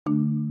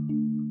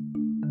Welcome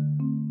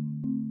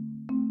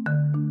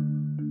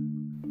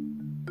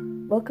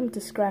to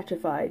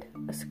Scratchified,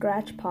 a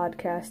Scratch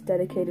podcast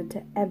dedicated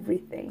to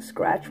everything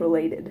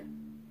Scratch-related.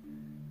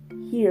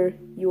 Here,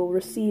 you will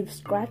receive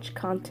Scratch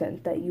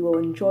content that you will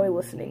enjoy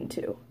listening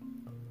to.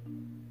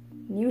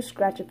 New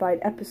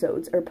Scratchified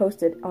episodes are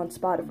posted on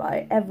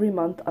Spotify every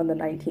month on the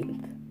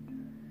 19th.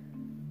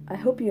 I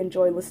hope you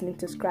enjoy listening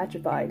to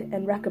Scratchified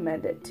and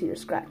recommend it to your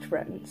Scratch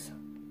friends.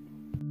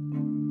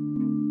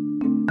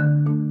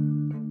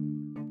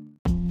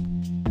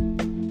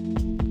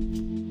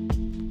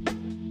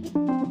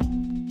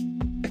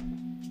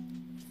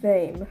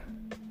 Fame.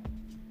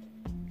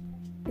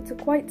 It's a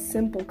quite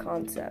simple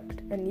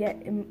concept, and yet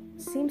it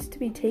seems to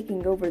be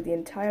taking over the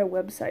entire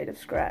website of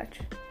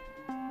Scratch.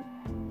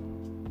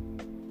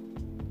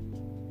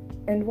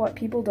 And what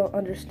people don't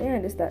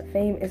understand is that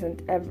fame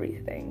isn't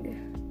everything.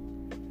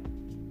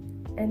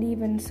 And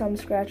even some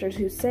Scratchers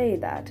who say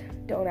that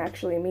don't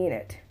actually mean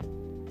it,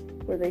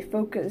 where they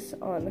focus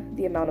on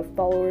the amount of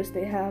followers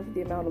they have,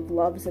 the amount of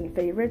loves and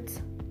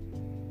favorites.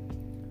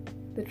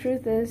 The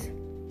truth is,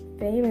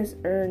 fame is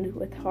earned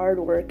with hard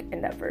work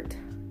and effort.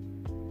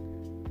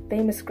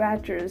 Famous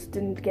Scratchers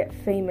didn't get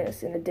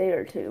famous in a day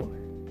or two.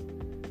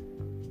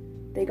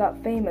 They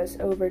got famous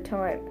over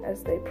time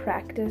as they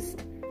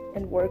practiced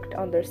and worked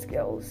on their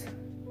skills.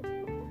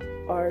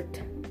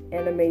 Art,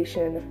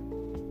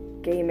 animation,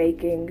 game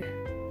making,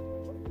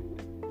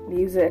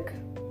 music.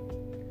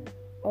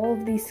 All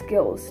of these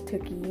skills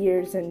took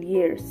years and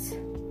years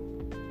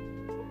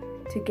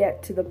to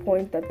get to the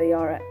point that they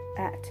are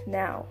at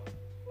now.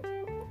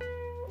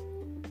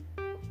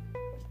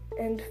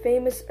 And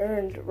fame is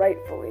earned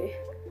rightfully,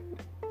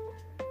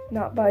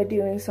 not by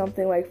doing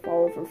something like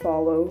follow for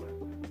follow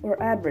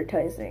or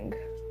advertising.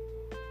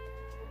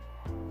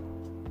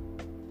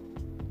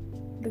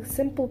 The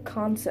simple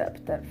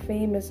concept that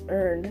fame is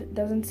earned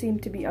doesn't seem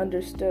to be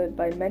understood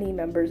by many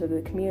members of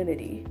the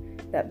community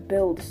that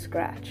build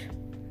Scratch.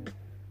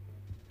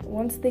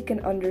 Once they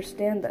can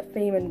understand that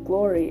fame and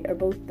glory are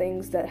both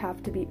things that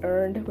have to be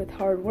earned with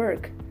hard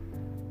work,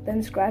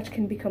 then Scratch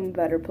can become a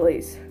better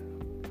place.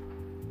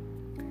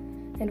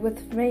 And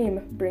with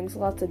fame brings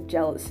lots of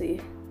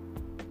jealousy.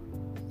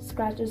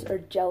 Scratchers are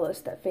jealous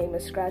that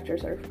famous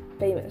Scratchers are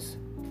famous.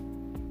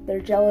 They're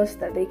jealous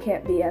that they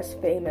can't be as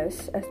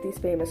famous as these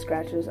famous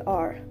Scratchers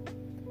are.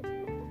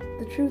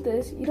 The truth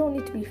is, you don't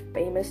need to be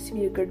famous to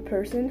be a good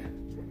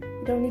person.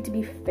 You don't need to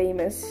be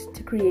famous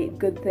to create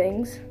good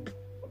things.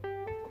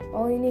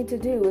 All you need to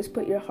do is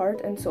put your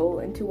heart and soul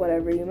into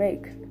whatever you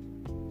make.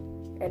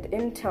 And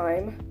in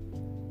time,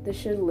 this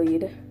should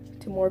lead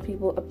to more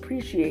people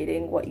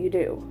appreciating what you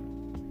do.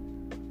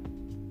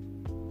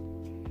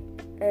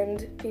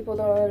 And people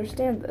don't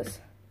understand this.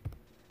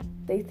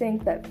 They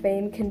think that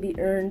fame can be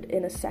earned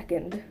in a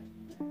second,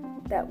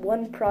 that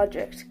one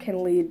project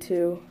can lead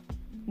to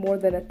more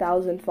than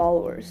 1,000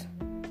 followers.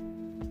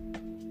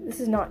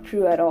 This is not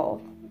true at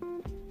all.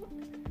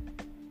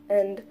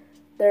 And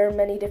there are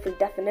many different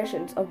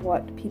definitions of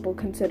what people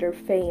consider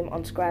fame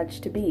on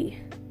Scratch to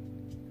be.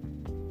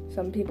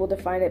 Some people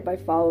define it by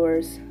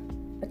followers,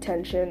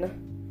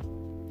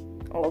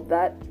 attention, all of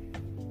that,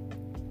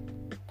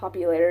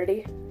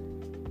 popularity.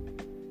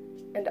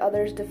 And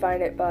others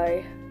define it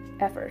by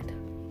effort,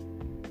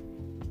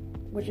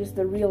 which is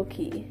the real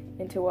key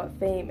into what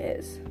fame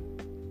is.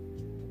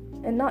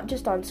 And not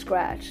just on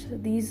Scratch,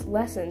 these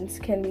lessons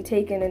can be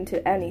taken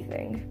into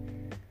anything,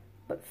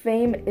 but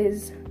fame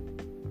is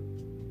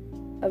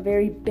a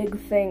very big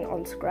thing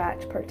on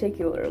Scratch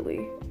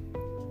particularly.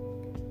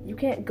 You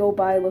can't go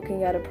by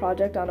looking at a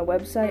project on a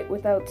website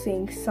without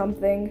seeing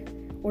something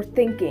or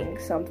thinking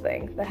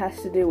something that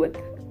has to do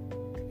with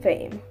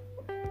fame.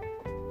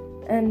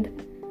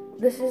 And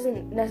this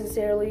isn't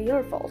necessarily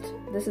your fault.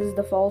 This is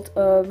the fault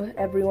of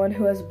everyone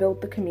who has built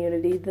the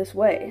community this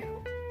way.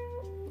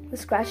 The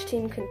Scratch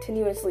team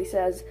continuously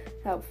says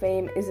how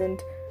fame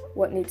isn't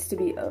what needs to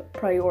be a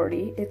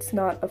priority. It's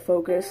not a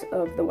focus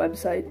of the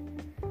website.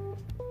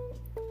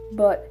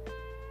 But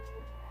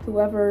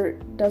whoever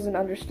doesn't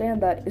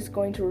understand that is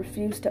going to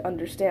refuse to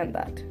understand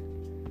that.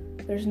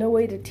 There's no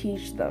way to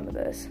teach them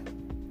this.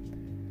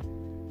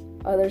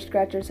 Other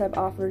Scratchers have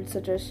offered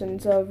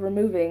suggestions of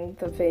removing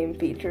the fame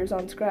features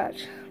on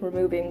Scratch,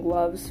 removing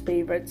loves,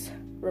 favorites,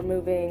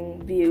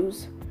 removing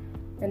views,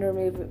 and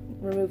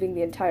removing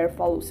the entire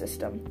follow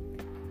system.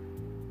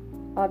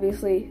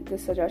 Obviously,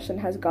 this suggestion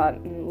has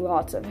gotten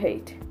lots of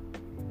hate.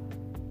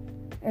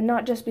 And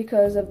not just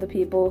because of the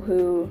people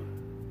who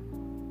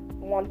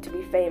want to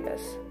be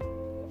famous,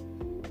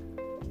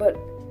 but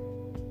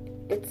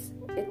it's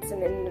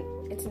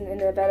an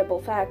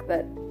inevitable fact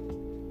that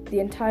the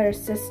entire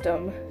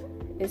system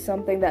is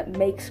something that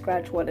makes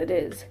Scratch what it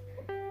is.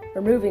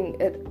 Removing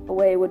it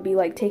away would be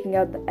like taking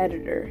out the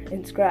editor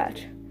in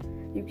Scratch.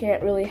 You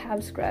can't really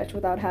have Scratch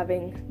without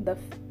having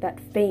that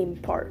fame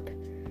part.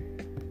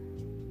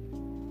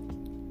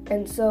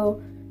 And so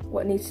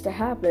what needs to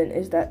happen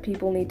is that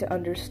people need to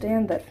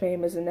understand that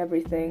fame isn't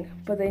everything,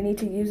 but they need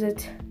to use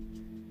it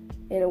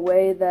in a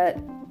way that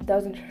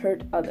doesn't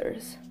hurt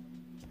others.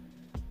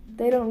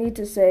 They don't need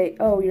to say,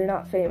 oh, you're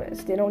not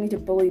famous. They don't need to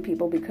bully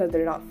people because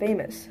they're not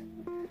famous.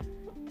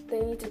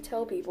 They need to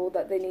tell people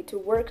that they need to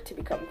work to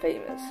become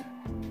famous.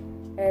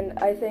 And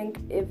I think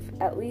if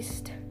at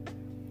least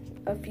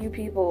a few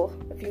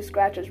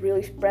scratchers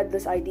really spread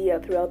this idea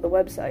throughout the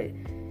website,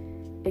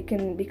 it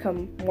can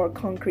become more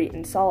concrete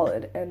and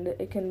solid, and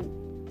it can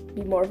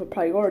be more of a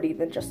priority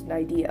than just an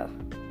idea.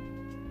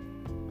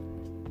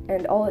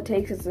 And all it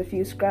takes is a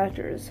few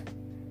scratchers.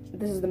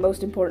 This is the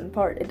most important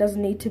part. It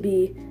doesn't need to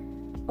be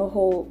a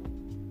whole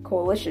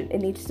coalition. It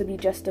needs to be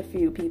just a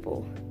few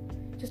people.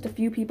 Just a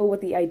few people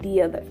with the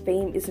idea that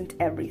fame isn't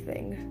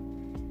everything,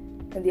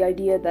 and the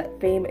idea that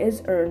fame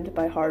is earned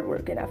by hard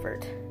work and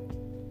effort.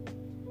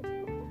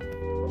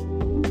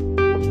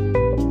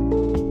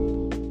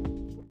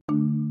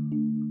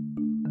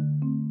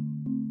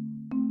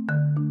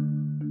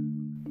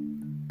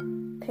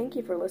 Thank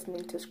you for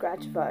listening to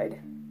Scratchified.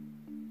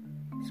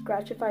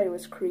 Scratchified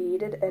was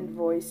created and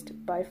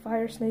voiced by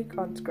Firesnake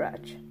on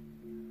Scratch.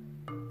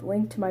 The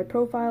link to my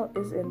profile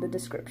is in the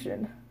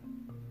description.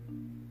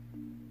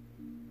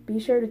 Be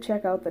sure to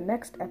check out the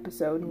next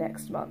episode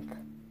next month.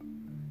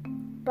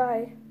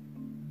 Bye!